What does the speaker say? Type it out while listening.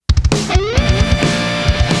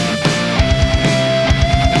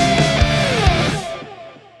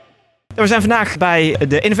We zijn vandaag bij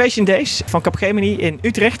de Innovation Days van Capgemini in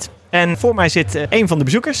Utrecht. En voor mij zit een van de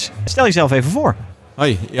bezoekers. Stel jezelf even voor.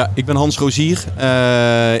 Hoi, ja, ik ben Rosier.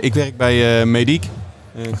 Ik werk bij Mediq.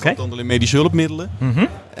 Groothandel in medische hulpmiddelen. Mm-hmm.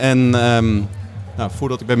 En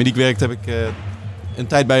voordat ik bij Mediq werkte heb ik een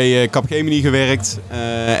tijd bij Capgemini gewerkt.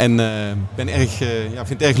 Vind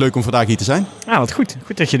het erg leuk om vandaag hier te zijn. Ah, wat goed.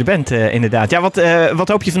 Goed dat je er bent, inderdaad. Ja, wat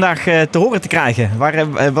hoop je vandaag te horen te krijgen?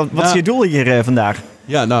 Wat is je doel hier vandaag?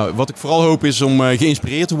 Ja, nou, wat ik vooral hoop is om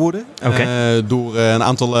geïnspireerd te worden door een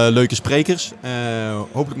aantal leuke sprekers.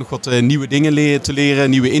 Hopelijk nog wat nieuwe dingen te leren,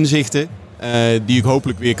 nieuwe inzichten. Die ik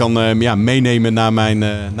hopelijk weer kan meenemen naar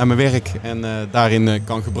mijn werk en daarin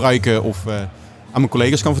kan gebruiken of aan mijn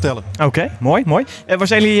collega's kan vertellen. Oké, mooi.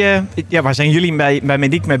 Waar zijn jullie bij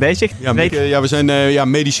Mediq mee bezig? Ja, we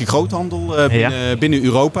zijn medische groothandel binnen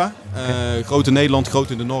Europa. Groot in Nederland, groot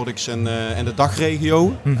in de Nordics en de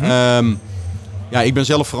DACH-regio. Mm-hmm. Ik ben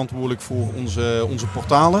zelf verantwoordelijk voor onze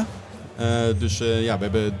portalen. We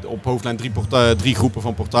hebben op hoofdlijn drie groepen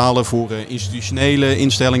van portalen voor institutionele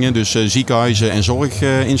instellingen, dus ziekenhuizen en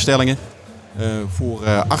zorginstellingen. Voor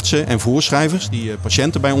artsen en voorschrijvers die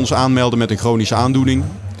patiënten bij ons aanmelden met een chronische aandoening.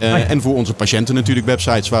 En voor onze patiënten natuurlijk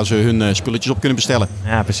websites waar ze hun spulletjes op kunnen bestellen.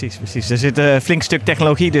 Ja, precies. Er zit een flink stuk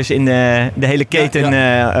technologie dus in de hele keten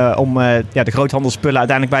om de groothandelsspullen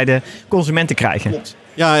uiteindelijk bij de consument te krijgen. Klopt.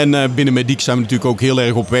 Ja, en binnen Mediq zijn we natuurlijk ook heel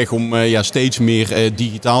erg op weg om steeds meer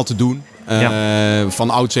digitaal te doen. Van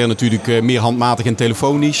oudsher natuurlijk meer handmatig en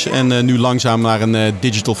telefonisch. En nu langzaam naar een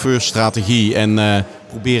digital first strategie. En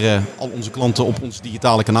proberen al onze klanten op onze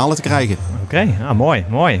digitale kanalen te krijgen. Oké,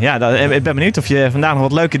 mooi. Ja, ik ben benieuwd of je vandaag nog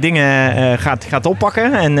wat leuke dingen gaat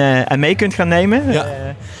oppakken en mee kunt gaan nemen. Ja.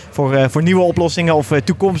 Voor nieuwe oplossingen of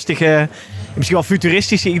toekomstige, misschien wel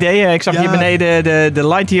futuristische ideeën. Ik zag hier beneden de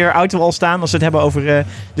Lightyear auto al staan. Als we het hebben over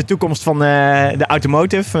de toekomst van de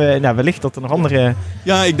automotive. Wellicht dat er nog andere...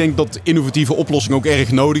 Ja, ik denk dat innovatieve oplossingen ook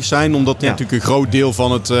erg nodig zijn. Omdat natuurlijk een groot deel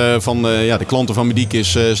van de klanten van Mediq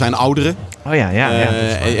zijn ouderen. Oh ja.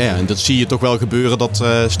 En dat zie je toch wel gebeuren dat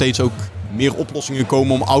steeds ook meer oplossingen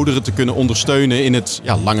komen om ouderen te kunnen ondersteunen in het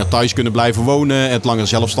langer thuis kunnen blijven wonen. Het langer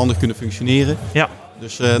zelfstandig kunnen functioneren. Ja.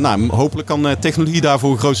 Dus hopelijk kan technologie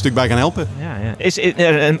daarvoor een groot stuk bij gaan helpen. Ja.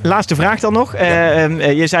 Een laatste vraag dan nog.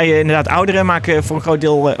 Je zei inderdaad, ouderen maken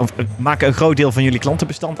een groot deel van jullie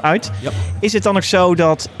klantenbestand uit. Ja. Is het dan ook zo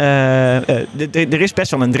dat er is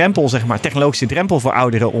best wel een drempel, zeg maar, technologische drempel voor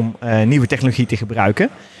ouderen om nieuwe technologie te gebruiken?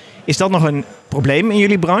 Is dat nog een probleem in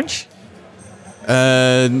jullie branche?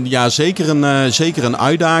 Zeker een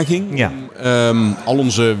uitdaging. Ja. Om al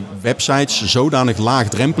onze websites zodanig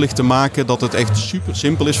laagdrempelig te maken dat het echt super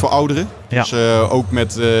simpel is voor ouderen. Ja. Dus ook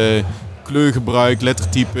met kleurgebruik,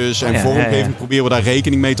 lettertypes en vormgeving proberen we daar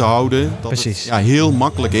rekening mee te houden. Dat het heel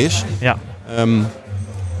makkelijk is. Ja.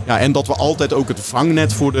 En dat we altijd ook het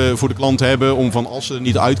vangnet voor de klant hebben om van als ze er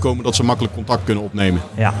niet uitkomen dat ze makkelijk contact kunnen opnemen.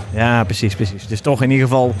 Ja, precies. Dus toch in ieder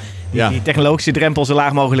geval die technologische drempel zo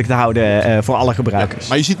laag mogelijk te houden voor alle gebruikers. Ja,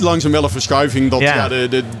 maar je ziet langzaam wel een verschuiving dat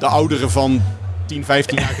de ouderen van 10,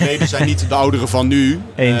 15 jaar geleden zijn niet de ouderen van nu.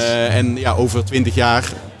 Eens. Over 20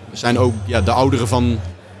 jaar zijn ook de ouderen van...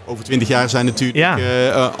 Over 20 jaar zijn natuurlijk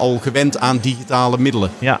al gewend aan digitale middelen.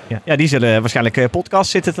 Ja, die zullen waarschijnlijk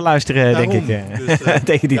podcasts zitten te luisteren, denk ik. Dus,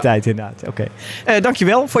 tegen die tijd inderdaad. Oké.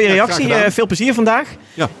 Dankjewel voor je reactie. Veel plezier vandaag.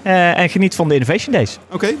 Ja. En geniet van de Innovation Days.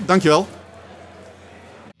 Oké, dankjewel.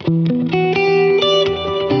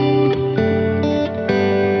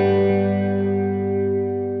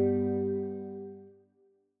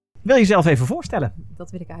 Wil je jezelf even voorstellen?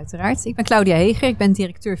 Dat wil ik uiteraard. Ik ben Claudia Heger. Ik ben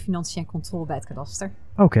directeur Financiën en Controle bij het Kadaster.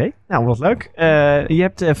 Oké, nou wat leuk. Je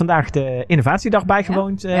hebt vandaag de Innovatiedag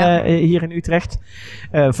bijgewoond hier in Utrecht.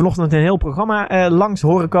 Vanochtend een heel programma langs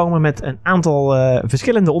horen komen met een aantal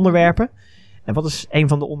verschillende onderwerpen. En wat is een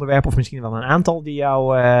van de onderwerpen, of misschien wel een aantal, die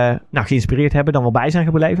jou geïnspireerd hebben, dan wel bij zijn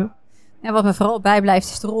gebleven? Ja, wat me vooral bijblijft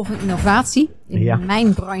is de rol van innovatie. In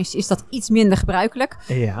mijn branche is dat iets minder gebruikelijk.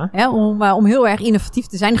 Ja, om heel erg innovatief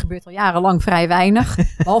te zijn, gebeurt al jarenlang vrij weinig.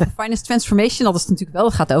 Behalve finance transformation, dat is natuurlijk wel.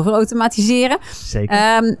 Het gaat over automatiseren. Zeker.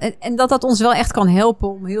 En dat ons wel echt kan helpen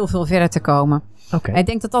om heel veel verder te komen. Okay. Ik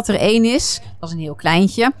denk dat er één is. Dat is een heel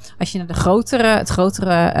kleintje. Als je naar het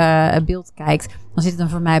grotere beeld kijkt, dan zit het dan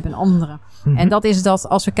voor mij bij een andere. Mm-hmm. En dat is dat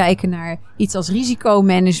als we kijken naar iets als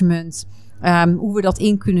risicomanagement, hoe we dat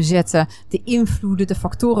in kunnen zetten, de invloeden, de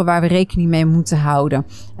factoren waar we rekening mee moeten houden.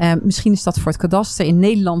 Misschien is dat voor het kadaster in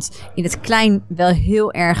Nederland in het klein wel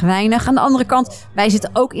heel erg weinig. Aan de andere kant, wij zitten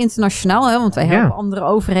ook internationaal, want wij helpen andere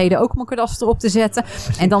overheden ook om een kadaster op te zetten.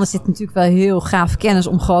 Precies. En dan is dit natuurlijk wel heel gaaf kennis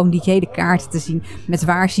om gewoon die hele kaart te zien met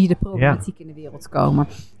waar zie je de problematiek in de wereld komen.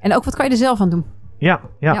 En ook wat kan je er zelf aan doen?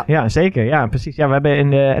 Ja, zeker. Ja, precies. Ja, we hebben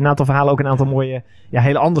in een aantal verhalen ook een aantal mooie,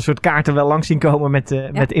 hele ander soort kaarten wel langs zien komen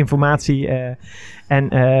met informatie.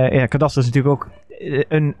 Kadaster is natuurlijk ook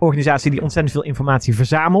een organisatie die ontzettend veel informatie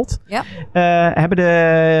verzamelt. Ja. Hebben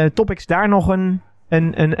de topics daar nog een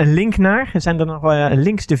link naar? Zijn er nog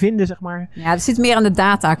links te vinden, zeg maar? Ja, dat zit meer aan de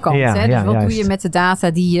datakant. Dus wat doe je met de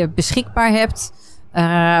data die je beschikbaar hebt?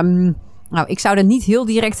 Ik zou er niet heel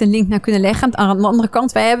direct een link naar kunnen leggen. Aan de andere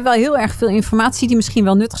kant, wij hebben wel heel erg veel informatie die misschien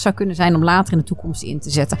wel nuttig zou kunnen zijn om later in de toekomst in te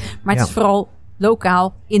zetten. Maar het is vooral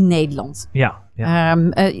lokaal in Nederland.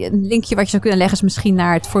 Een linkje wat je zou kunnen leggen is misschien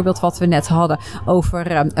naar het voorbeeld wat we net hadden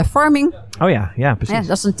over farming. Oh ja, precies.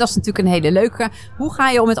 Dat is natuurlijk een hele leuke. Hoe ga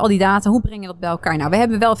je om met al die data? Hoe breng je dat bij elkaar? Nou, we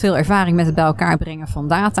hebben wel veel ervaring met het bij elkaar brengen van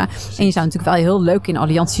data. Precies. En je zou natuurlijk wel heel leuk in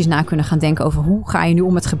allianties na kunnen gaan denken over hoe ga je nu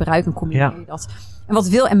om met gebruik en combineer je dat. En wat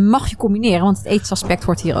wil en mag je combineren? Want het ethisch aspect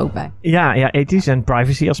hoort hier ook bij. Ja, ethisch en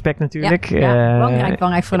privacy aspect natuurlijk.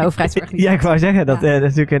 Belangrijk voor een overheidsorganisatie. Ja, ik wou zeggen, dat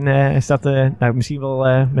natuurlijk staat misschien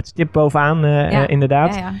wel met stip bovenaan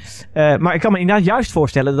inderdaad. Maar ik kan me inderdaad juist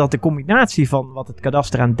voorstellen dat de combinatie van wat het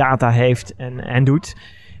kadaster aan data heeft en doet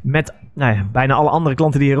met bijna alle andere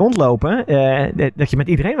klanten die hier rondlopen, dat je met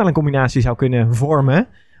iedereen wel een combinatie zou kunnen vormen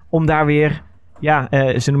om daar weer...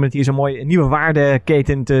 ze noemen het hier zo mooi, een nieuwe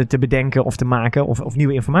waardeketen te bedenken of te maken of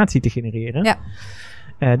nieuwe informatie te genereren. Ja.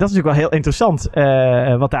 Dat is natuurlijk wel heel interessant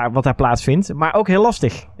wat daar plaatsvindt, maar ook heel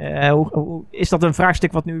lastig. Hoe is dat een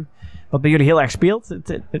vraagstuk wat bij jullie heel erg speelt?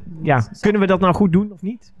 Kunnen we dat nou goed doen of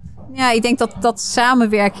niet? Ja, ik denk dat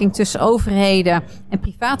samenwerking tussen overheden en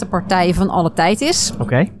private partijen van alle tijd is.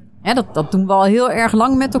 Oké. Ja, dat doen we al heel erg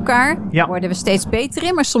lang met elkaar. Daar worden we steeds beter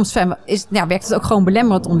in. Maar soms werkt het ook gewoon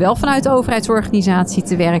belemmerend om wel vanuit de overheidsorganisatie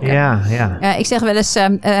te werken. Ja. Ik zeg wel eens,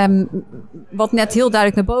 wat net heel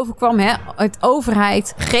duidelijk naar boven kwam. Het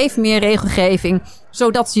overheid, geef meer regelgeving.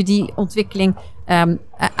 Zodat je die ontwikkeling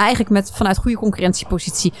eigenlijk vanuit goede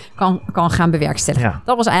concurrentiepositie kan gaan bewerkstelligen. Ja.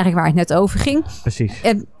 Dat was eigenlijk waar het net over ging. Precies.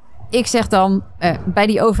 En ik zeg dan, bij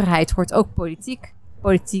die overheid hoort ook politiek.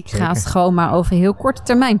 Politiek gaat gewoon maar over heel korte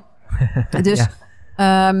termijn. Dus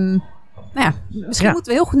misschien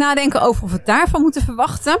moeten we heel goed nadenken over of we het daarvan moeten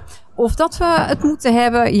verwachten. Of dat we het moeten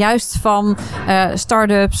hebben juist van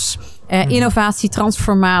start-ups, innovatie,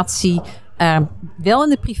 transformatie. Wel in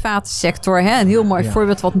de private sector. Een heel mooi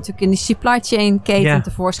voorbeeld wat natuurlijk in de supply chain keten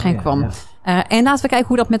tevoorschijn kwam. En laten we kijken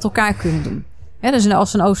hoe we dat met elkaar kunnen doen. Dus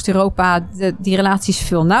als in Oost-Europa die relaties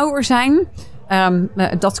veel nauwer zijn...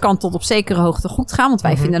 dat kan tot op zekere hoogte goed gaan. Want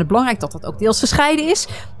wij vinden het belangrijk dat dat ook deels gescheiden is.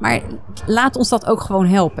 Maar laat ons dat ook gewoon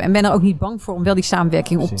helpen. En ben er ook niet bang voor om wel die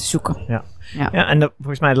samenwerking op te zoeken. Ja, en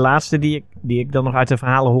volgens mij de laatste die ik dan nog uit de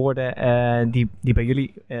verhalen hoorde... die bij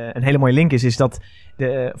jullie een hele mooie link is dat...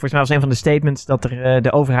 volgens mij was een van de statements dat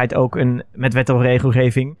de overheid ook met wet of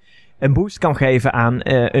regelgeving... een boost kan geven aan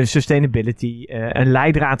sustainability, een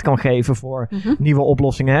leidraad kan geven voor nieuwe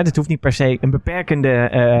oplossingen. Het hoeft niet per se een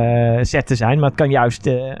beperkende set te zijn, maar het kan juist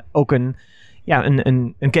ook een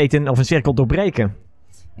keten of een cirkel doorbreken.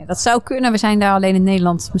 Ja, dat zou kunnen. We zijn daar alleen in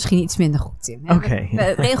Nederland misschien iets minder goed in.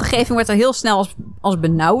 Regelgeving wordt er heel snel als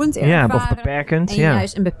benauwend ervaren. Of beperkend. En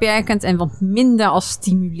juist een beperkend en wat minder als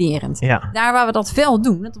stimulerend. Ja. Daar waar we dat wel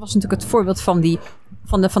doen, dat was natuurlijk het voorbeeld van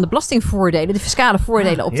de belastingvoordelen, de fiscale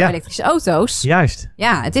voordelen op de elektrische auto's. Juist.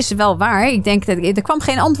 Ja, het is wel waar. Ik denk dat er kwam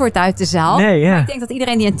geen antwoord uit de zaal. Nee, maar ik denk dat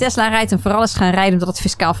iedereen die een Tesla rijdt en vooral is gaan rijden omdat het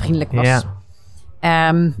fiscaal vriendelijk was.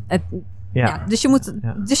 Ja.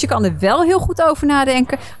 Dus je kan er wel heel goed over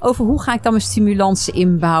nadenken. Over hoe ga ik dan mijn stimulansen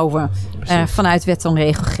inbouwen. Vanuit wet en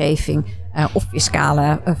regelgeving. Of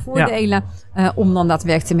fiscale voordelen. Om dan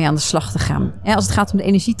daadwerkelijk ermee aan de slag te gaan. Als het gaat om de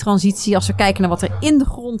energietransitie. Als we kijken naar wat er in de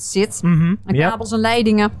grond zit. En kabels en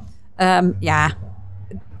leidingen.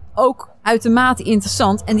 Ook uitermate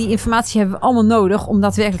interessant. En die informatie hebben we allemaal nodig om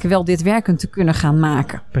daadwerkelijk wel dit werkend te kunnen gaan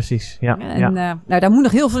maken. Precies, ja. En daar moet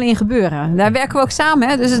nog heel veel in gebeuren. Daar werken we ook samen.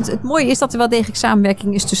 Hè? Dus het mooie is dat er wel degelijk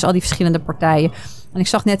samenwerking is tussen al die verschillende partijen. En ik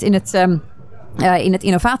zag net in het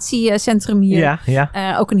innovatiecentrum hier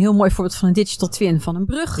ook een heel mooi voorbeeld van een digital twin van een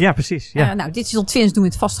brug. Ja, precies. Ja. Digital twins doen we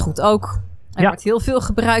in het vastgoed ook. Er wordt heel veel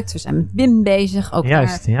gebruikt. We zijn met BIM bezig. Ook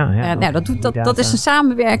juist, dat is een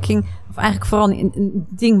samenwerking. Of eigenlijk vooral een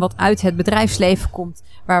ding wat uit het bedrijfsleven komt.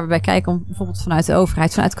 Waar we bij kijken om bijvoorbeeld vanuit de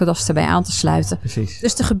overheid, vanuit Kadaster bij aan te sluiten. Precies.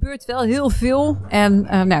 Dus er gebeurt wel heel veel. En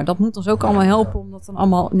dat moet ons ook allemaal helpen om dat dan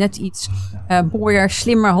allemaal net iets mooier,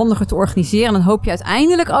 slimmer, handiger te organiseren. En dan hoop je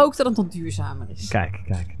uiteindelijk ook dat het nog duurzamer is. Kijk.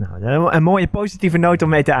 Nou, een mooie positieve noot om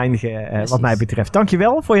mee te eindigen wat mij betreft.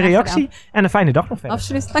 Dankjewel voor je reactie. En een fijne dag nog verder.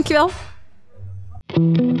 Absoluut. Dankjewel.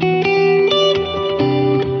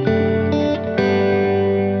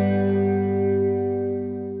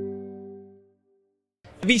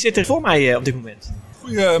 Wie zit er voor mij op dit moment?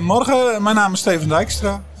 Goedemorgen, mijn naam is Steven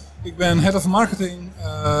Dijkstra. Ik ben Head of Marketing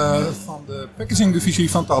van de packaging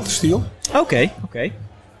divisie van Tata Steel. Oké.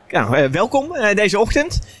 Nou, welkom deze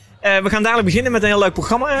ochtend. We gaan dadelijk beginnen met een heel leuk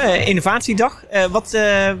programma, Innovatiedag.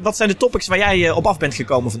 Wat zijn de topics waar jij op af bent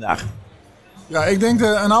gekomen vandaag? Ja, ik denk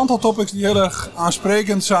een aantal topics die heel erg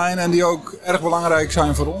aansprekend zijn en die ook erg belangrijk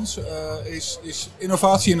zijn voor ons, is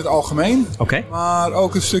innovatie in het algemeen. Okay. Maar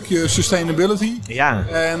ook een stukje sustainability. Ja.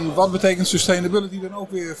 En wat betekent sustainability dan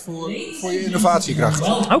ook weer voor je innovatiekracht?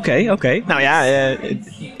 Oké. Nou ja,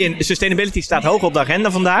 sustainability staat hoog op de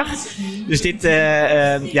agenda vandaag. Dus dit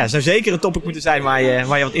zou zeker een topic moeten zijn waar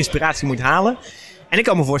je wat inspiratie moet halen. En ik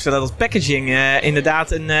kan me voorstellen dat packaging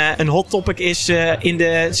inderdaad een hot topic is in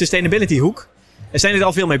de sustainability hoek. Zijn jullie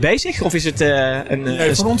er al veel mee bezig? Of is het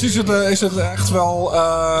voor ons is het echt wel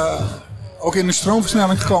ook in de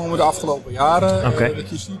stroomversnelling gekomen de afgelopen jaren. Okay. Dat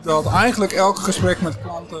je ziet dat eigenlijk elk gesprek met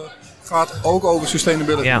klanten gaat ook over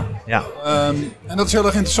sustainability. Ja. En dat is heel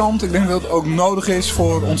erg interessant. Ik denk dat het ook nodig is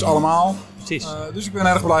voor ons allemaal. Precies. Dus ik ben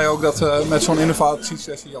erg blij ook dat we met zo'n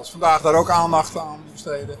innovatiesessie als vandaag daar ook aandacht aan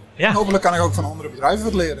besteden. Ja. En hopelijk kan ik ook van andere bedrijven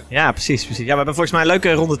wat leren. Ja, precies. Ja, we hebben volgens mij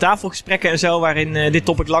leuke ronde tafelgesprekken en zo waarin dit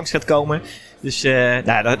topic langs gaat komen. Dus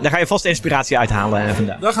daar ga je vast inspiratie uithalen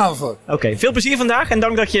vandaag. Daar gaan we voor. Oké, veel plezier vandaag en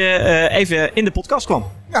dank dat je even in de podcast kwam.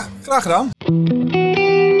 Ja, graag gedaan.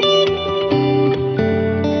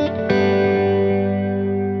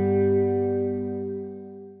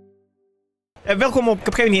 Welkom op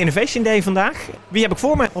Capgemini Innovation Day vandaag. Wie heb ik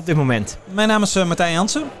voor me op dit moment? Mijn naam is Martijn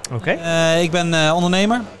Jansen. Oké. Ik ben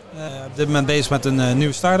ondernemer. Op dit moment bezig met een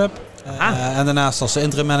nieuwe start-up. En daarnaast als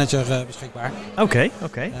interim manager beschikbaar. Oké.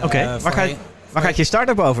 Waar gaat je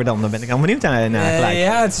start-up over dan? Daar ben ik al benieuwd naar gelijk.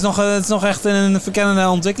 Ja, het is nog echt in een verkennende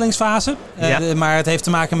ontwikkelingsfase. Maar het heeft te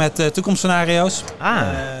maken met toekomstscenario's.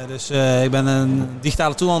 Dus ik ben een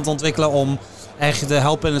digitale tool aan het ontwikkelen om eigenlijk te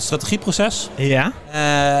helpen in het strategieproces. Ja.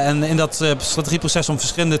 En in dat strategieproces om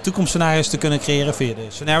verschillende toekomstscenario's te kunnen creëren via de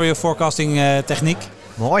scenario forecasting techniek.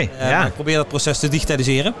 Mooi. Ik probeer dat proces te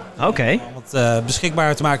digitaliseren. Oké. Om het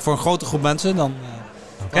beschikbaar te maken voor een grote groep mensen. Dan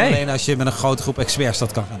alleen als je met een grote groep experts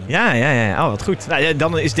dat kan gaan doen. Ja. Oh, wat goed. Nou,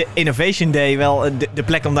 dan is de Innovation Day wel de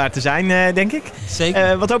plek om daar te zijn, denk ik.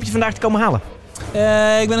 Zeker. Wat hoop je vandaag te komen halen?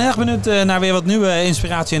 Ik ben erg benieuwd naar weer wat nieuwe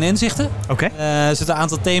inspiratie en inzichten. Oké. Er zitten een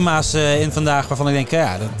aantal thema's in vandaag waarvan ik denk,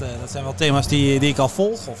 dat zijn wel thema's die ik al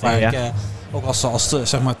volg. Of waar ik ook als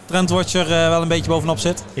zeg maar trendwatcher wel een beetje bovenop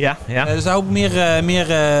zit. Ja. Dus daar hoop ik meer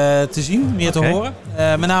te zien, meer te horen.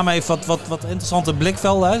 Met name even wat interessante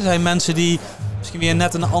blikvelden. Er zijn mensen die misschien weer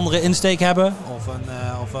net een andere insteek hebben.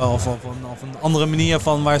 Of een andere manier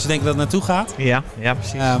van waar ze denken dat het naartoe gaat. Ja,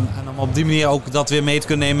 precies. En om op die manier ook dat weer mee te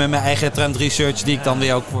kunnen nemen met mijn eigen trend research die ik dan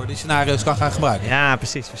weer ook voor die scenario's kan gaan gebruiken. Ja,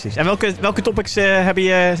 precies. En welke topics hebben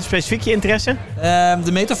je specifiek je interesse?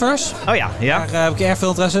 De metaverse. Oh ja. Daar heb ik erg veel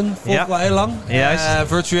interesse in. Volg ik wel heel lang.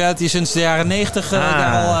 Virtual reality sinds de jaren 90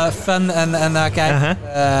 daar al fan en naar kijk.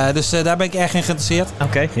 Dus daar ben ik erg in geïnteresseerd.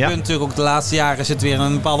 Oké. Natuurlijk ook de laatste jaren zit weer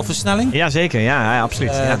een bepaalde versnelling. Ja, zeker. Ja,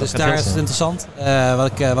 absoluut. Dus daar is het interessant.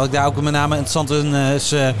 Wat ik daar ook met name interessant in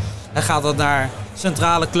is, gaat het naar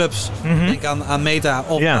centrale clubs, denk aan Meta,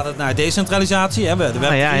 of gaat het naar decentralisatie, de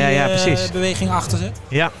Web3-beweging achter zit.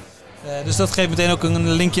 Ja. Dus dat geeft meteen ook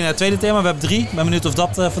een linkje naar het tweede thema, Web3. Ik ben benieuwd of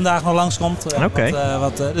dat vandaag nog langskomt.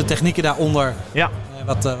 Wat de technieken daaronder,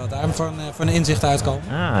 wat daar voor een inzicht uitkomen.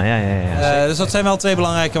 Dus dat zijn wel twee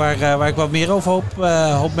belangrijke waar ik wat meer over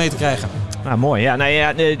hoop mee te krijgen. Mooi.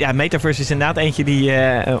 Metaverse is inderdaad eentje die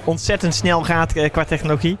ontzettend snel gaat qua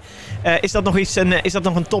technologie. Is dat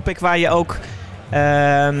nog een topic waar je ook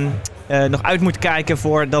nog uit moet kijken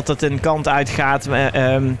voordat het een kant uitgaat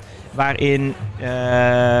waarin,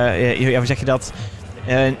 hoe zeg je dat?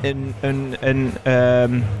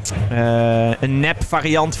 Een nep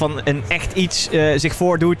variant van een echt iets zich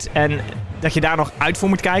voordoet en dat je daar nog uit voor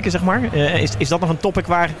moet kijken, zeg maar. Is dat nog een topic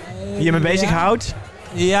waar je je mee bezighoudt?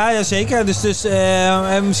 Ja, zeker. Dus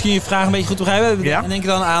misschien je vraag een beetje goed begrijpen. En denk je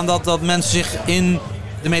dan aan dat mensen zich in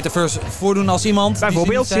de metaverse voordoen als iemand?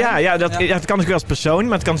 Bijvoorbeeld, dat kan natuurlijk wel als persoon,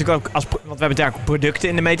 maar het kan natuurlijk ook want we hebben daar ook producten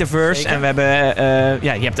in de metaverse. Zeker. En we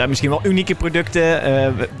hebben, je hebt daar misschien wel unieke producten.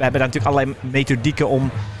 We hebben daar natuurlijk allerlei methodieken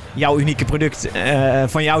om jouw unieke product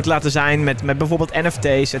van jou te laten zijn met bijvoorbeeld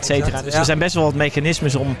NFT's, et cetera. Dus er zijn best wel wat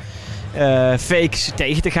mechanismes om fakes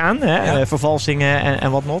tegen te gaan, vervalsingen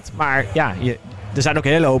en whatnot. Maar er zijn ook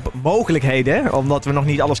een hele hoop mogelijkheden, omdat we nog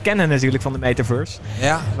niet alles kennen natuurlijk van de metaverse.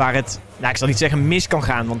 Ja. Waar het, ik zal niet zeggen mis kan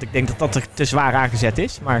gaan, want ik denk dat er te zwaar aangezet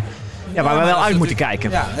is. Maar waar we wel uit moeten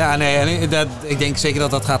kijken. Ik denk zeker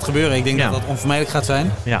dat dat gaat gebeuren. Ik denk dat dat onvermijdelijk gaat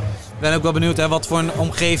zijn. Ja. Ik ben ook wel benieuwd wat voor een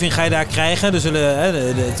omgeving ga je daar krijgen. Dus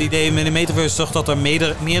het idee met de metaverse is toch dat er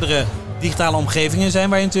meerdere digitale omgevingen zijn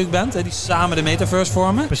waar je natuurlijk bent. Die samen de metaverse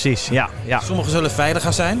vormen. Precies, ja. Sommige zullen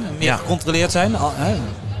veiliger zijn, meer gecontroleerd zijn.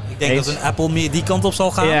 Ik denk dat een Apple meer die kant op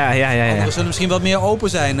zal gaan. Anderen zullen misschien wat meer open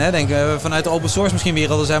zijn. Vanuit de open source misschien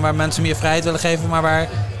werelden zijn waar mensen meer vrijheid willen geven. Maar waar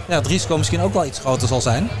het risico misschien ook wel iets groter zal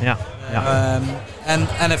zijn. En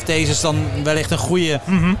NFT's is dan wellicht een goede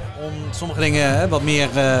om sommige dingen wat meer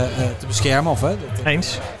te beschermen.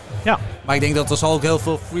 Eens. Ja. Maar ik denk dat er zal ook heel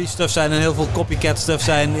veel free stuff zijn en heel veel copycat stuff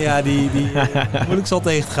zijn die moeilijk zal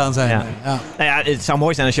tegen te gaan zijn. Ja. Nou ja, het zou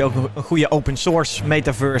mooi zijn als je ook een goede open source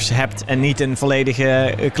metaverse hebt en niet een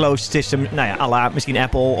volledige closed system. Nou ja, à la misschien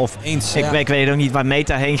Apple of ik weet ook niet waar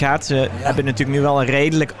Meta heen gaat. Ze hebben natuurlijk nu wel een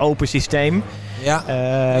redelijk open systeem.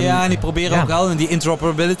 En die proberen ook wel. En die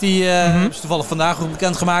interoperability hebben ze toevallig vandaag ook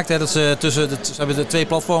bekendgemaakt. Hè, dat ze ze hebben de 2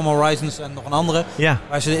 platformen, Horizons en nog een andere.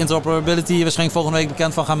 Waar ze de interoperability waarschijnlijk volgende week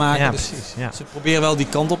bekend van gaan maken. Ja, dus precies. ze proberen wel die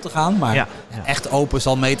kant op te gaan. Maar echt open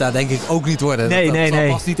zal Meta denk ik ook niet worden. Dat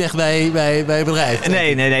past niet echt bij bedrijf.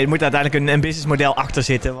 Nee. Er moet uiteindelijk een businessmodel achter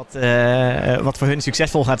zitten wat voor hun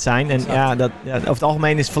succesvol gaat zijn. En over het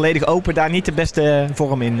algemeen is volledig open daar niet de beste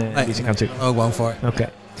vorm in die ze gaan zoeken. Ook bang voor.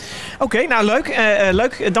 Oké, nou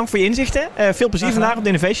leuk. Dank voor je inzichten. Veel plezier vandaag op de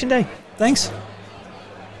Innovation Day. Thanks.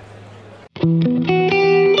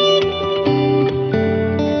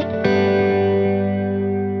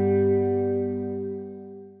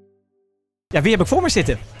 Ja, wie heb ik voor me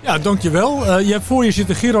zitten? Ja, dankjewel. Je hebt voor je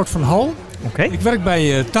zitten Gerard van Hal. Okay. Ik werk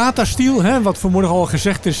bij Tata Steel, wat vanmorgen al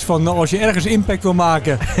gezegd is van als je ergens impact wil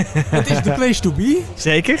maken, het is de place to be.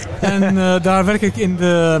 Zeker. En daar werk ik in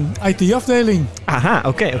de IT-afdeling. Aha,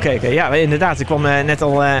 oké. Ja, inderdaad. Er kwam net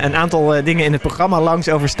al een aantal dingen in het programma langs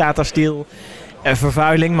over Tata Steel,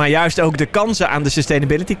 vervuiling, maar juist ook de kansen aan de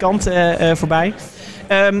sustainability kant voorbij.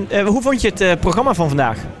 Hoe vond je het programma van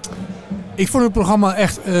vandaag? Ik vond het programma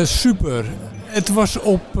echt super. Het was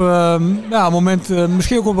op een moment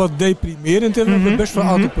misschien ook wel wat deprimerend. We hebben best wel een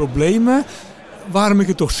aantal problemen. Waarom ik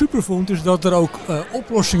het toch super vond, is dat er ook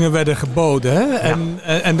oplossingen werden geboden. Hè?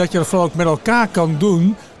 En dat je dat vooral ook met elkaar kan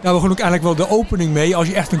doen. Daar begon ook eigenlijk wel de opening mee. Als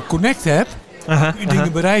je echt een connect hebt, kun je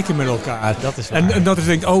dingen bereiken met elkaar. Dat is en dat is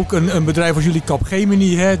denk ik ook een bedrijf als jullie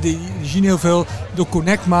Capgemini. Die zien heel veel door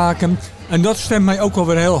connect maken. En dat stemt mij ook wel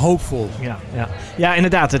weer heel hoopvol. Ja,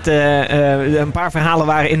 inderdaad. Een paar verhalen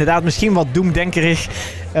waren inderdaad misschien wat doemdenkerig.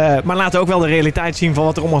 Maar laten ook wel de realiteit zien van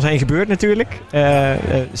wat er om ons heen gebeurt natuurlijk.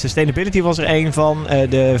 Sustainability was er één van.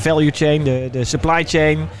 De value chain, de supply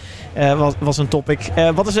chain was een topic.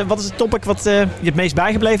 Wat is het topic wat je het meest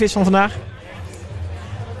bijgebleven is van vandaag?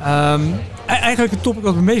 Eigenlijk het topic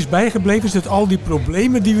wat het meest bijgebleven is dat al die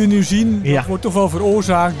problemen die we nu zien, dat wordt toch wel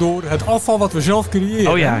veroorzaakt door het afval wat we zelf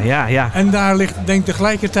creëren. Oh ja. En daar ligt denk ik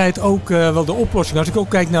tegelijkertijd ook wel de oplossing. Als ik ook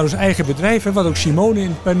kijk naar ons eigen bedrijf, wat ook Simone in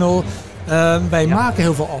het panel. Wij maken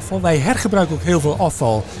heel veel afval. Wij hergebruiken ook heel veel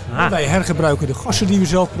afval. Wij hergebruiken de gassen die we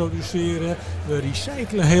zelf produceren. We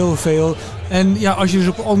recyclen heel veel. En als je dus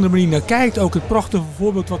op een andere manier naar kijkt, ook het prachtige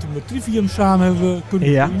voorbeeld wat we met Trivium samen hebben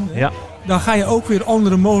kunnen doen. Dan ga je ook weer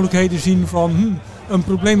andere mogelijkheden zien van een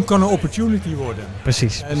probleem kan een opportunity worden.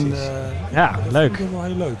 Precies. En, leuk. Dat vind ik wel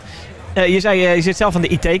heel leuk. Je zei, je zit zelf aan de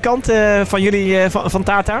IT-kant van jullie, van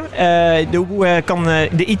Tata. Hoe kan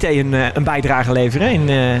de IT een bijdrage leveren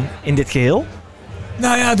in dit geheel?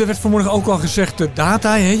 Nou ja, er werd vanmorgen ook al gezegd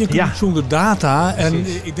data. Je kunt niet zonder data. En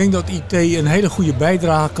ik denk dat IT een hele goede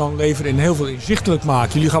bijdrage kan leveren en heel veel inzichtelijk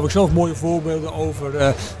maken. Jullie gaven ook zelf mooie voorbeelden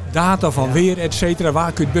over data van weer, et cetera.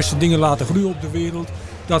 Waar kun je het beste dingen laten groeien op de wereld.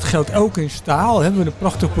 Dat geldt ook in staal. We hebben een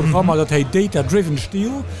prachtig programma dat heet Data Driven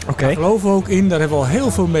Steel. Daar geloven we ook in. Daar hebben we al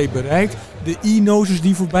heel veel mee bereikt. De e-noses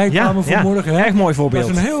die voorbij kwamen vanmorgen. Erg mooi voorbeeld.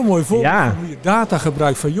 Dat is een heel mooi voorbeeld van hoe je data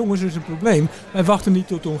gebruikt. Van jongens, is een probleem. Wij wachten niet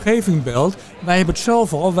tot de omgeving belt. Wij hebben het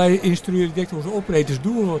zelf al. Wij instrueren direct onze operators,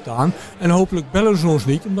 doen we wat aan. En hopelijk bellen ze ons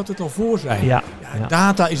niet, omdat we het al voor zijn.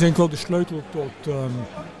 Data is denk ik wel de sleutel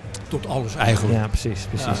tot alles eigenlijk. Ja, precies.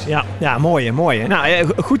 Ja, mooi. Nou,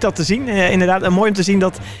 goed dat te zien. Inderdaad, mooi om te zien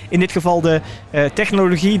dat in dit geval de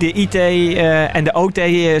technologie, de IT en de OT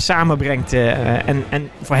samenbrengt. En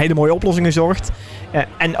voor hele mooie oplossingen zorgt.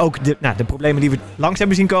 En ook de problemen die we langs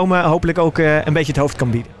hebben zien komen, hopelijk ook een beetje het hoofd kan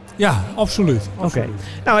bieden. Ja, absoluut. Oké.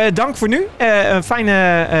 Nou, dank voor nu. Een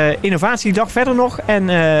fijne innovatiedag verder nog. En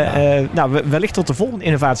wellicht tot de volgende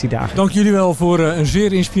innovatiedagen. Dank jullie wel voor een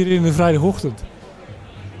zeer inspirerende vrijdagochtend.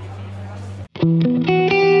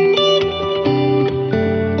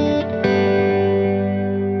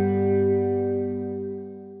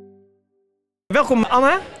 Welkom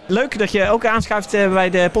Anna. leuk dat je ook aanschuift bij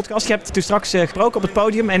de podcast. Je hebt toen straks gesproken op het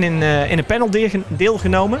podium en in een panel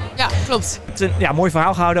deelgenomen. Ja, klopt. Je hebt een mooi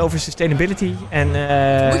verhaal gehouden over sustainability.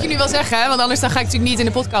 Moet je nu wel zeggen, hè? Want anders dan ga ik natuurlijk niet in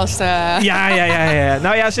de podcast. Ja.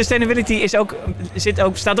 Nou ja, sustainability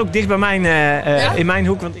staat ook dicht bij mijn, in mijn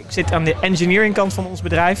hoek. Want ik zit aan de engineering kant van ons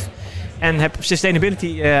bedrijf. En heb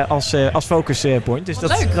sustainability als focus point. Dus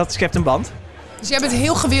dat schept een band. Dus jij bent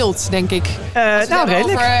heel gewild, denk ik. Redelijk.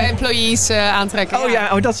 Over employees aantrekken.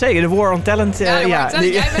 Dat zeker. De war on talent. Jij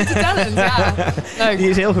bent de talent, ja. Leuk. Die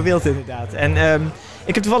is heel gewild inderdaad. En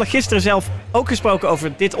ik heb toevallig gisteren zelf ook gesproken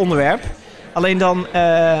over dit onderwerp. Alleen dan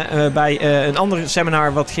bij een ander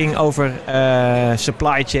seminar wat ging over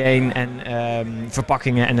supply chain en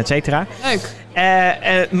verpakkingen en et cetera. Leuk.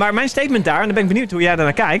 Maar mijn statement daar, en dan ben ik benieuwd hoe jij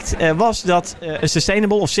daarnaar kijkt, was dat een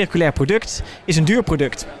sustainable of circulair product is een duur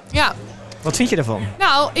product. Ja. Wat vind je daarvan?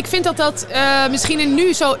 Nou, ik vind dat misschien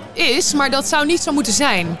nu zo is, maar dat zou niet zo moeten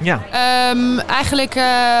zijn. Ja. Eigenlijk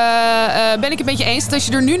ben ik het met je eens dat als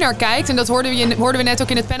je er nu naar kijkt, en dat hoorden we net ook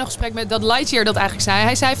in het panelgesprek met dat Lightyear dat eigenlijk zei.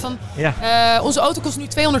 Hij zei van, onze auto kost nu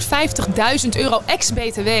 €250.000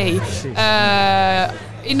 ex-BTW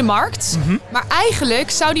in de markt. Mm-hmm. Maar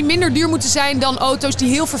eigenlijk zou die minder duur moeten zijn dan auto's die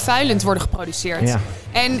heel vervuilend worden geproduceerd. Ja.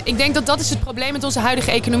 En ik denk dat is het probleem met onze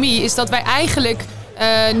huidige economie, is dat wij eigenlijk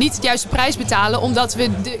niet de juiste prijs betalen, omdat we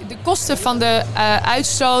de kosten van de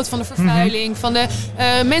uitstoot, van de vervuiling, van de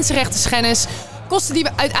mensenrechtenschennis, kosten die we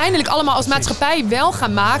uiteindelijk allemaal als maatschappij wel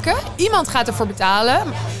gaan maken. Iemand gaat ervoor betalen.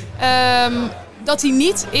 Dat die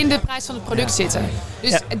niet in de prijs van het product zitten.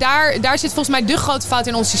 Dus daar zit volgens mij de grote fout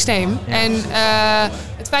in ons systeem. Ja. En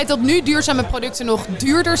het feit dat nu duurzame producten nog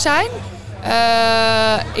duurder zijn,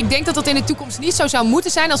 ik denk dat in de toekomst niet zo zou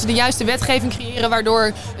moeten zijn als we de juiste wetgeving creëren,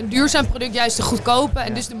 waardoor een duurzaam product juist de goedkope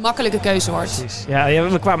en dus de makkelijke keuze wordt. Precies. Ja,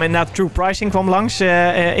 we kwamen inderdaad, true pricing kwam langs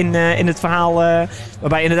in het verhaal,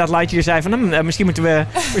 waarbij inderdaad Lightyear zei van misschien moeten we,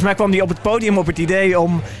 volgens mij kwam die op het podium op het idee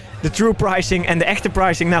om de true pricing en de echte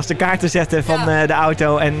pricing naast elkaar te zetten van de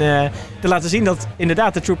auto. En te laten zien dat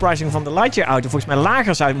inderdaad de true pricing van de Lightyear auto volgens mij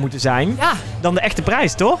lager zou moeten zijn dan de echte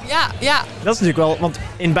prijs, toch? Ja. Dat is natuurlijk wel, want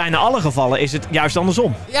in bijna alle gevallen is het juist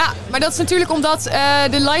andersom. Ja, maar dat is natuurlijk omdat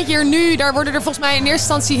de Lightyear nu, daar worden er volgens mij in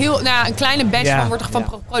eerste instantie een kleine batch van wordt ervan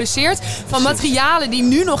geproduceerd. Van materialen die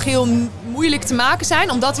nu nog heel moeilijk te maken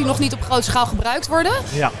zijn, omdat die nog niet op grote schaal gebruikt worden.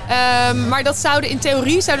 Ja. Maar in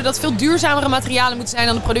theorie zouden dat veel duurzamere materialen moeten zijn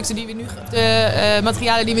dan de producten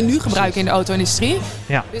materialen die we nu gebruiken in de auto-industrie.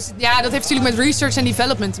 Ja. Dus dat heeft natuurlijk met research en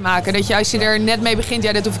development te maken. Dat je als je er net mee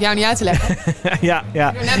begint, dat hoef ik jou niet uit te leggen. Als je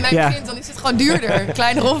er net mee begint, dan is het gewoon duurder.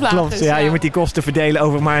 Kleinere oplages. Klopt, je moet die kosten verdelen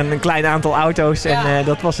over maar een klein aantal auto's. En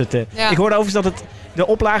dat was het. Ik hoorde overigens dat de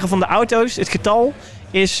oplage van de auto's, het getal,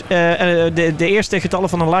 is de eerste getallen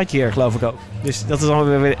van een Lightyear, geloof ik ook. Dus dat is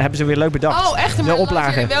hebben ze weer leuk bedacht. Oh, echt? De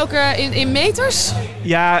oplage. Welke in meters?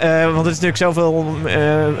 Ja, want het is natuurlijk zoveel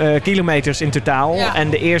kilometers in totaal. Ja. En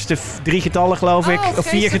de eerste 3 getallen, geloof ik. Of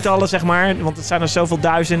 4 getallen, zeg maar. Want het zijn er zoveel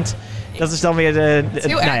duizend. Dat is dan weer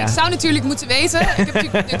heel erg. Ik zou natuurlijk moeten weten. Ik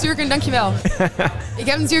heb natuurkunde, dankjewel. Ik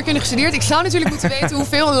heb natuurkunde gestudeerd. Ik zou natuurlijk moeten weten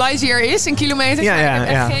hoeveel een Lightyear is in kilometers. Maar ik heb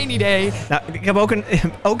echt geen idee. Nou, ik heb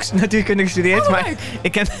ook natuurkunde gestudeerd. Maar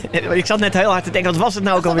ik zat net heel hard te denken, wat was het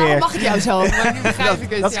nou ook alweer? Waarom mag ik jou zo? Maar nu begrijp ik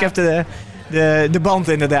het. Dat schept de band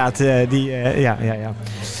inderdaad.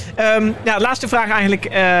 Laatste vraag eigenlijk.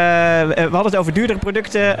 We hadden het over duurdere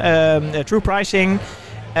producten. True pricing.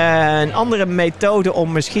 Een andere methode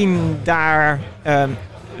om misschien daar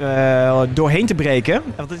doorheen te breken.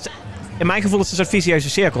 Want in mijn gevoel is het een soort vicieuze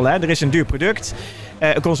cirkel. Hè? Er is een duur product.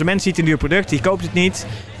 Een consument ziet een duur product. Die koopt het niet.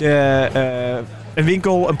 Een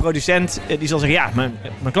winkel, een producent, die zal zeggen,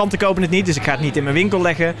 mijn klanten kopen het niet, dus ik ga het niet in mijn winkel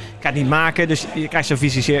leggen. Ik ga het niet maken. Dus je krijgt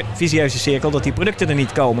zo'n vicieuze cirkel dat die producten er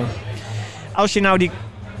niet komen. Als je nou die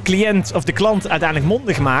cliënt of de klant uiteindelijk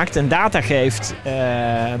mondig maakt en data geeft,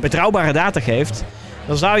 betrouwbare data geeft,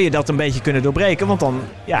 dan zou je dat een beetje kunnen doorbreken. Want dan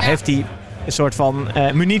heeft hij een soort van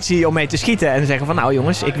munitie om mee te schieten. En zeggen van, nou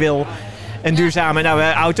jongens, ik wil een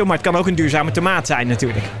duurzame auto, maar het kan ook een duurzame tomaat zijn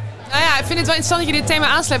natuurlijk. Nou ja, ik vind het wel interessant dat je dit thema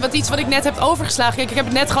aansluit. Want iets wat ik net heb overgeslagen. Kijk, ik heb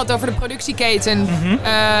het net gehad over de productieketen. Mm-hmm.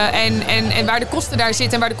 En waar de kosten daar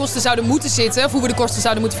zitten. En waar de kosten zouden moeten zitten. Of hoe we de kosten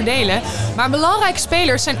zouden moeten verdelen. Maar belangrijke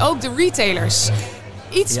spelers zijn ook de retailers.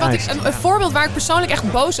 Een voorbeeld waar ik persoonlijk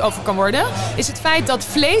echt boos over kan worden, is het feit dat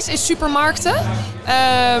vlees in supermarkten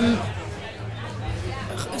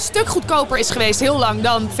een stuk goedkoper is geweest heel lang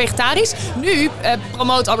dan vegetarisch. Nu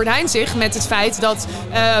promoot Albert Heijn zich met het feit dat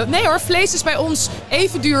vlees is bij ons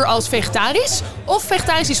even duur als vegetarisch. Of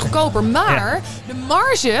vegetarisch is goedkoper. Maar de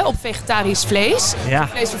marge op vegetarisch vlees,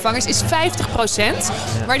 vleesvervangers, is 50%.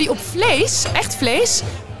 Waar die op vlees, echt vlees,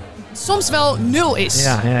 soms wel 0 is.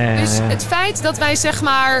 Ja. Dus het feit dat wij zeg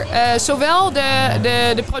maar zowel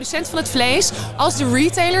de producent van het vlees als de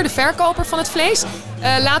retailer, de verkoper van het vlees,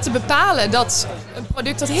 laten bepalen dat een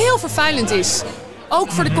product dat heel vervuilend is,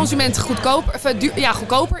 ook voor de consument goedkoper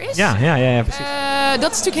is. Ja, precies.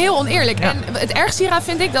 Dat is natuurlijk heel oneerlijk. Ja. En het ergste hieraan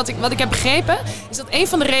vind ik, wat ik heb begrepen, is dat een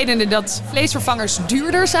van de redenen dat vleesvervangers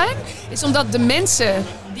duurder zijn, is omdat de mensen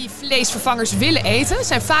die vleesvervangers willen eten,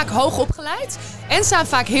 zijn vaak hoog opgeleid en zijn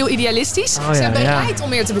vaak heel idealistisch. Zijn bereid om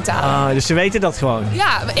meer te betalen. Dus ze weten dat gewoon.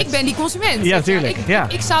 Ja, ik ben die consument. Ja, tuurlijk.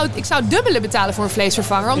 Ik zou dubbele betalen voor een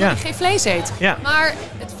vleesvervanger, omdat ik geen vlees eet. Ja. Maar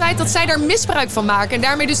het feit dat zij daar misbruik van maken en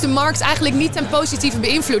daarmee dus de markt eigenlijk niet ten positieve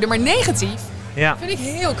beïnvloeden, maar negatief, vind ik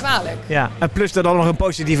heel kwalijk. Ja, en plus er dan nog een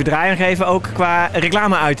positieve draai aan geven, ook qua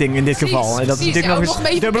reclameuiting in dit geval. En dat is natuurlijk nog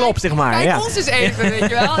eens dubbelop, zeg maar. Kijk ons eens even, weet je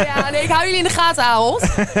wel. Ja, nee, ik hou jullie in de gaten, Harold.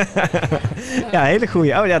 Ja, hele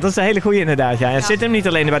goeie. Oh ja, dat is een hele goeie inderdaad. Ja. Het zit hem niet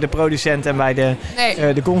alleen bij de producent en bij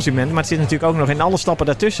de consument, maar het zit natuurlijk ook nog in alle stappen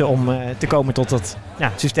daartussen om te komen tot dat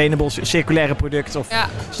sustainable, circulaire product of een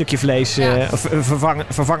stukje vlees, of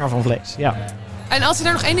vervanger van vlees. Ja. En als ik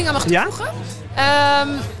daar nog één ding aan mag toevoegen.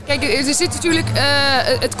 Kijk, er zit natuurlijk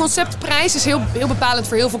het concept prijs is heel, heel bepalend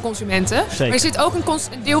voor heel veel consumenten. Zeker. Maar er zit ook een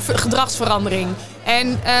deel gedragsverandering.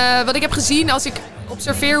 En wat ik heb gezien als ik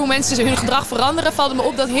observeer hoe mensen hun gedrag veranderen, valt me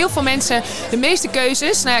op dat heel veel mensen de meeste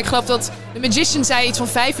keuzes, ik geloof dat de Magician zei iets van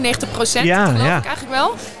 95%, geloof ik eigenlijk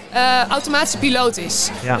wel, automatische piloot is.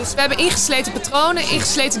 Ja. Dus we hebben ingesleten patronen,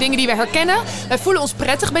 ingesleten dingen die we herkennen. Wij voelen ons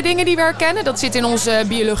prettig bij dingen die we herkennen. Dat zit in onze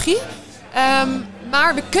biologie.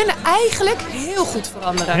 Maar we kunnen eigenlijk heel goed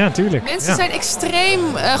veranderen. Ja, tuurlijk. Mensen zijn extreem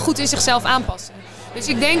goed in zichzelf aanpassen. Dus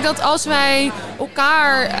ik denk dat als wij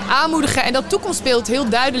elkaar aanmoedigen en dat toekomstbeeld heel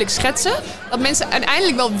duidelijk schetsen, dat mensen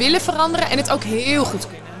uiteindelijk wel willen veranderen en het ook heel goed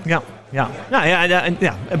kunnen. Ja. Nou ja,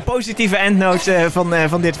 een positieve endnote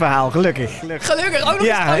van dit verhaal. Gelukkig, ook nog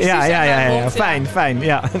eens. Ja. Fijn.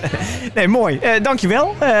 Ja. Nee, mooi.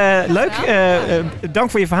 Dankjewel. Leuk.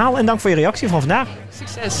 Dank voor je verhaal en dank voor je reactie van vandaag.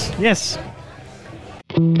 Succes. Yes.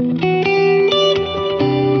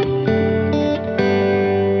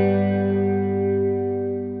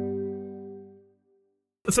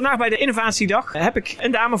 Vandaag bij de Innovatiedag heb ik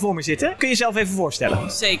een dame voor me zitten. Kun je jezelf even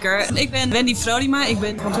voorstellen? Zeker. Ik ben Wendy Frodyma. Ik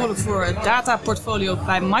ben verantwoordelijk voor het dataportfolio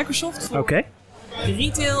bij Microsoft. Oké.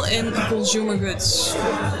 Retail en consumer goods.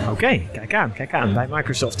 Oké, kijk aan bij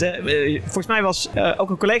Microsoft. Volgens mij was ook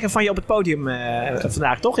een collega van je op het podium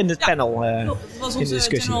vandaag, toch? In het panel. Dat was onze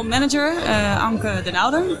general manager, Anke den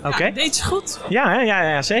Ouder. Oké. Deed ze goed.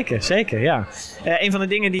 Ja, zeker. Ja. Een van de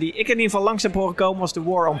dingen die ik in ieder geval langs heb horen komen was de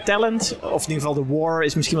war on talent. Of in ieder geval de war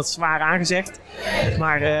is misschien wat zwaar aangezegd.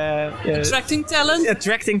 Maar attracting talent.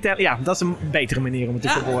 Ja, dat is een betere manier om het te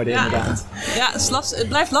verwoorden inderdaad. Ja, het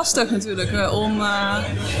blijft lastig natuurlijk om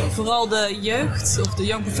vooral de jeugd of de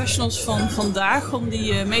young professionals van vandaag om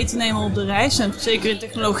die mee te nemen op de reis en zeker in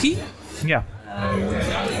technologie. Ja.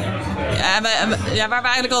 Waar we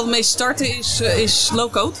eigenlijk altijd mee starten is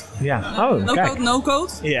low-code. Ja. Low-code,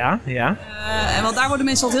 no-code. Ja. Want daar worden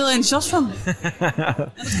mensen altijd heel enthousiast van.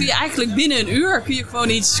 En dat kun je eigenlijk binnen een uur gewoon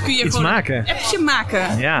iets maken. Een appje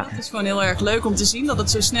maken. Ja. Dat is gewoon heel erg leuk om te zien dat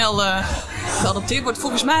het zo snel geadopteerd wordt.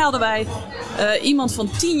 Volgens mij hadden wij iemand van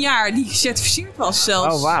 10 jaar die gecertificeerd was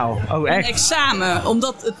zelfs. Oh, wauw. Oh, echt? Een examen,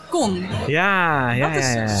 omdat het kon. Ja. Dat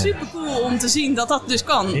is super cool om te zien dat dat dus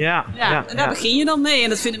kan. Ja. En daar begin je dan mee en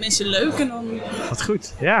dat vinden mensen leuk. En dan wat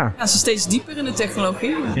goed, ja. Gaan ze steeds dieper in de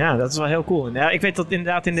technologie. Ja, dat is wel heel cool. Ja, ik weet dat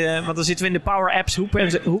inderdaad want dan zitten we in de Power Apps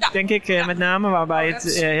hoek denk ik, met name. Waarbij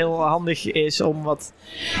het heel handig is om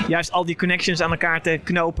juist al die connections aan elkaar te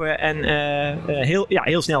knopen. En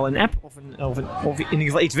heel snel een app of in ieder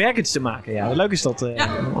geval iets werkends te maken. Ja, leuk is dat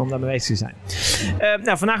om daar mee bezig te zijn.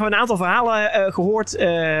 Vandaag hebben we een aantal verhalen gehoord.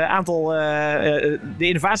 De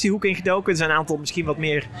innovatiehoek ingedoken. Er zijn een aantal misschien wat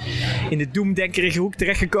meer in de doemdenkerige hoek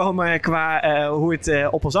terechtgekomen qua hoe het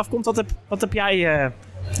op ons afkomt. Wat heb jij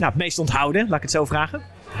het meest onthouden? Laat ik het zo vragen.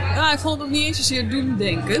 Ja, ik vond het ook niet eens zozeer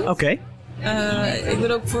doemdenken. Oké. Ik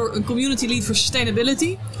ben ook voor een community lead voor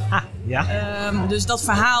sustainability. Ja. Dus dat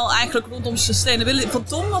verhaal eigenlijk rondom sustainability van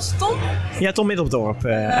Tom, was het Tom? Ja, Tom Middeldorp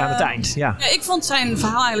aan het eind. Ja. Ja, ik vond zijn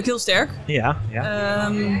verhaal eigenlijk heel sterk. Ja.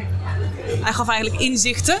 Hij gaf eigenlijk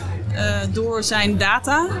inzichten door zijn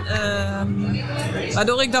data.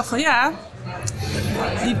 Waardoor ik dacht van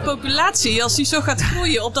die populatie, als die zo gaat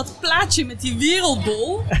groeien op dat plaatje met die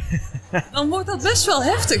wereldbol, dan wordt dat best wel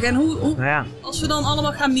heftig. En als we dan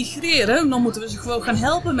allemaal gaan migreren, dan moeten we ze gewoon gaan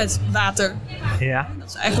helpen met water. Ja. Dat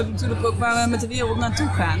is eigenlijk natuurlijk ook waar we met de wereld naartoe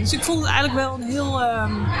gaan. Dus ik vond het eigenlijk wel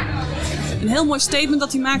een heel mooi statement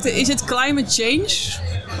dat hij maakte. Is het climate change?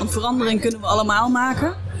 Want verandering kunnen we allemaal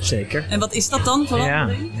maken. Zeker. En wat is dat dan,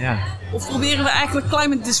 verandering? Ja. Of proberen we eigenlijk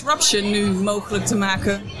climate disruption nu mogelijk te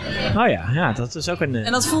maken? Oh ja, dat is ook een...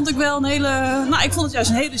 En dat vond ik wel een hele... Nou, ik vond het juist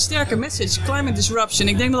een hele sterke message. Climate disruption.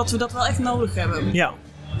 Ik denk dat we dat wel echt nodig hebben.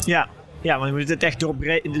 Ja, want je moet het echt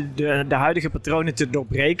de huidige patronen te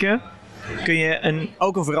doorbreken. Kun je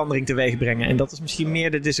ook een verandering teweeg brengen. En dat is misschien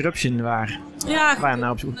meer de disruption waar we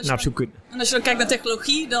naar op zoek kunnen. En als je dan kijkt naar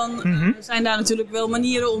technologie, dan zijn daar natuurlijk wel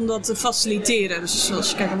manieren om dat te faciliteren. Dus als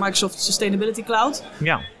je kijkt naar Microsoft Sustainability Cloud.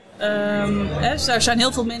 Ja. Daar zijn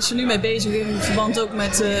heel veel mensen nu mee bezig in verband ook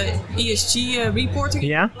met ESG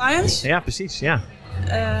reporting en compliance. Ja, precies. Ja.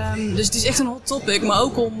 Dus het is echt een hot topic, maar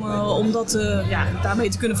ook om dat daarmee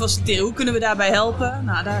te kunnen faciliteren. Hoe kunnen we daarbij helpen?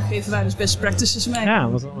 Nou, daar geven wij dus best practices mee. Ja,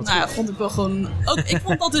 wat vond ik wel gewoon... ik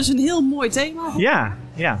vond dat dus een heel mooi thema. Ja.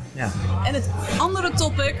 En het andere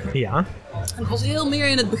topic... Ja. Het was heel meer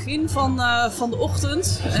in het begin van de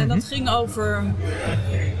ochtend. En dat ging over...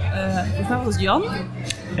 volgens mij was het Jan.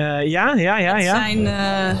 Zijn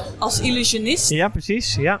als illusionist. Ja,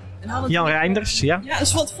 precies. Ja. Jan Reinders, ja. Ja,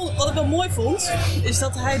 dus wat ik wel mooi vond, is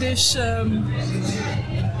dat hij dus...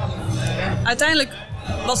 uiteindelijk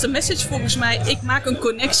was de message volgens mij, ik maak een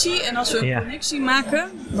connectie. En als we een connectie maken,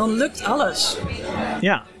 dan lukt alles.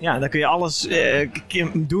 Ja, dan kun je alles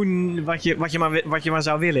doen wat je maar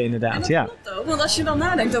zou willen, inderdaad. En dat klopt ook, want als je dan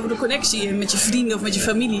nadenkt over de connectie met je vrienden of met je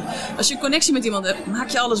familie. Als je een connectie met iemand hebt, maak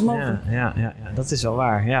je alles mogelijk. Ja, dat is wel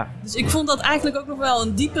waar, ja. Dus ik vond dat eigenlijk ook nog wel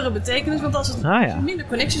een diepere betekenis. Want als je minder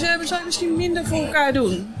connecties hebben, zou je misschien minder voor elkaar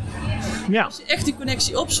doen. Ja. Als je echt die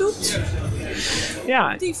connectie opzoekt...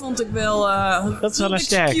 Ja. Die vond ik wel... dat is wel een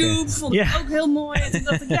sterke. Cube vond ik ook heel mooi. En toen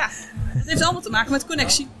dacht ik, het heeft allemaal te maken met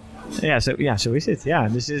connectie. Ja, zo is het. Ja.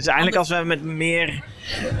 Dus eigenlijk als we met meer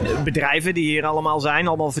bedrijven die hier allemaal zijn,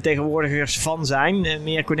 allemaal vertegenwoordigers van zijn,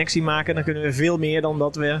 meer connectie maken, dan kunnen we veel meer dan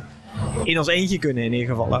dat we in ons eentje kunnen in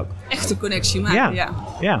ieder geval ook. Echte connectie maken,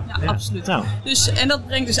 ja, absoluut. Nou. Dus, en dat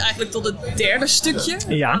brengt dus eigenlijk tot het derde stukje,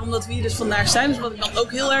 omdat we hier dus vandaag zijn. Dus wat ik dan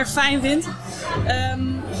ook heel erg fijn vind,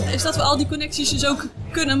 is dat we al die connecties dus ook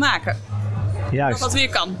kunnen maken. Juist. Dat weer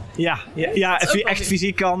kan. Ja, echt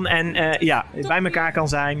fysiek kan en bij elkaar kan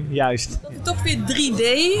zijn, juist. Dat we toch weer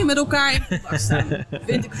 3D met elkaar in contact staan.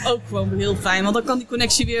 Vind ik ook gewoon heel fijn, want dan kan die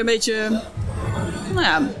connectie weer een beetje,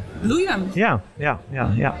 bloeien.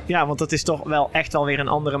 Ja, want dat is toch wel echt alweer een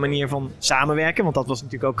andere manier van samenwerken. Want dat was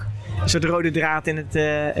natuurlijk ook een soort rode draad in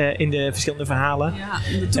de verschillende verhalen. Ja,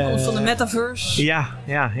 in de toekomst van de metaverse. Ja.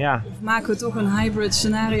 Of maken we toch een hybrid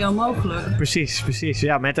scenario mogelijk? Precies.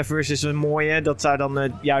 Ja, metaverse is een mooie. Dat zou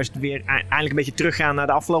dan juist weer eindelijk een beetje teruggaan naar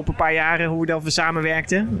de afgelopen paar jaren. Hoe we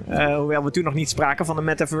samenwerkten. Hoewel we toen nog niet spraken van de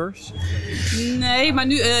metaverse. Nee, maar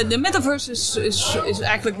nu de metaverse is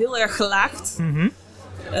eigenlijk heel erg gelaagd. Mm-hmm.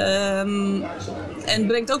 En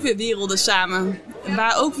brengt ook weer werelden samen.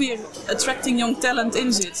 Waar ook weer attracting young talent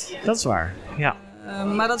in zit. Dat is waar, ja.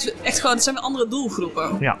 Maar dat is echt gewoon, het zijn weer andere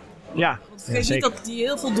doelgroepen. Ja. Want vergeet niet dat die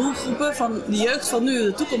heel veel doelgroepen van de jeugd van nu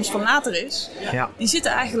de toekomst van later is. Ja. Die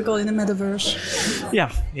zitten eigenlijk al in de metaverse.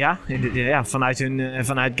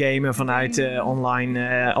 Vanuit gamen, vanuit online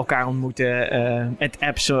elkaar ontmoeten, met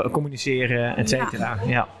apps communiceren, et cetera.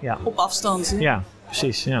 Ja. Op afstand. Ja.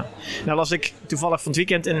 Precies, ja. Nou las ik toevallig van het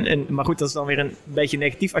weekend, maar goed, dat is dan weer een beetje een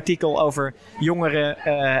negatief artikel over jongeren.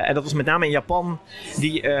 En dat was met name in Japan,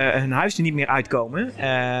 die hun huis er niet meer uitkomen.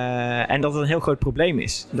 En dat het een heel groot probleem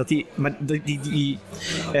is.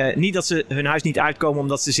 Niet dat ze hun huis niet uitkomen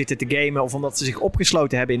omdat ze zitten te gamen of omdat ze zich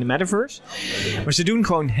opgesloten hebben in de metaverse. Maar ze doen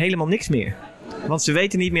gewoon helemaal niks meer. Want ze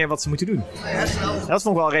weten niet meer wat ze moeten doen. Dat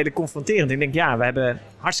vond ik wel redelijk confronterend. Ik denk, we hebben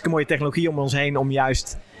hartstikke mooie technologie om ons heen om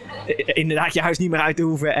juist inderdaad je huis niet meer uit te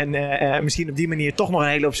hoeven en misschien op die manier toch nog een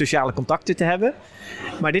hele hoop sociale contacten te hebben.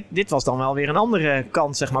 Maar dit was dan wel weer een andere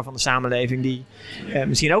kant, zeg maar, van de samenleving die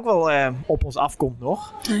misschien ook wel op ons afkomt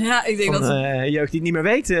nog. Ja, ik denk van jeugd die niet meer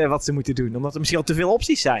weet wat ze moeten doen, omdat er misschien al te veel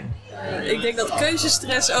opties zijn. Ik denk dat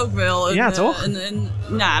keuzestress ook wel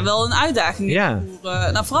wel een uitdaging is. Ja.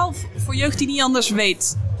 Vooral voor jeugd die niet anders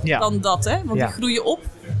weet dan dat, hè? Want die groeien op.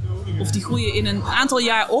 Of die groeien in een aantal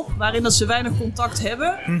jaar op, waarin dat ze weinig contact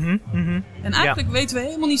hebben. En eigenlijk weten we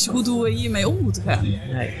helemaal niet zo goed hoe we hiermee om moeten gaan.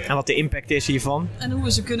 Nee. En wat de impact is hiervan. En hoe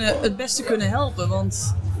we ze het beste kunnen helpen.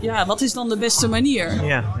 Want wat is dan de beste manier?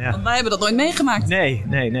 Ja. Want wij hebben dat nooit meegemaakt. Nee.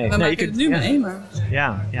 We maken het nu mee, maar...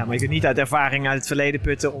 Ja, maar je kunt niet uit ervaring uit het verleden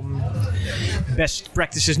putten om best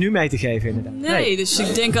practices nu mee te geven, inderdaad. Nee, dus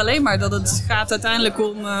ik denk alleen maar dat het gaat uiteindelijk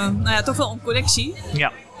om, toch wel om connectie.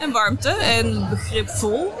 Ja. En warmte en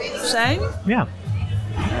begripvol zijn. Ja.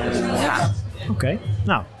 Oké.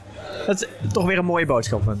 Nou, dat is toch weer een mooie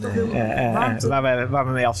boodschap waar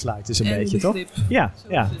we mee afsluiten, zo'n beetje, begrip. toch?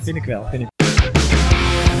 Ja, vind ik wel.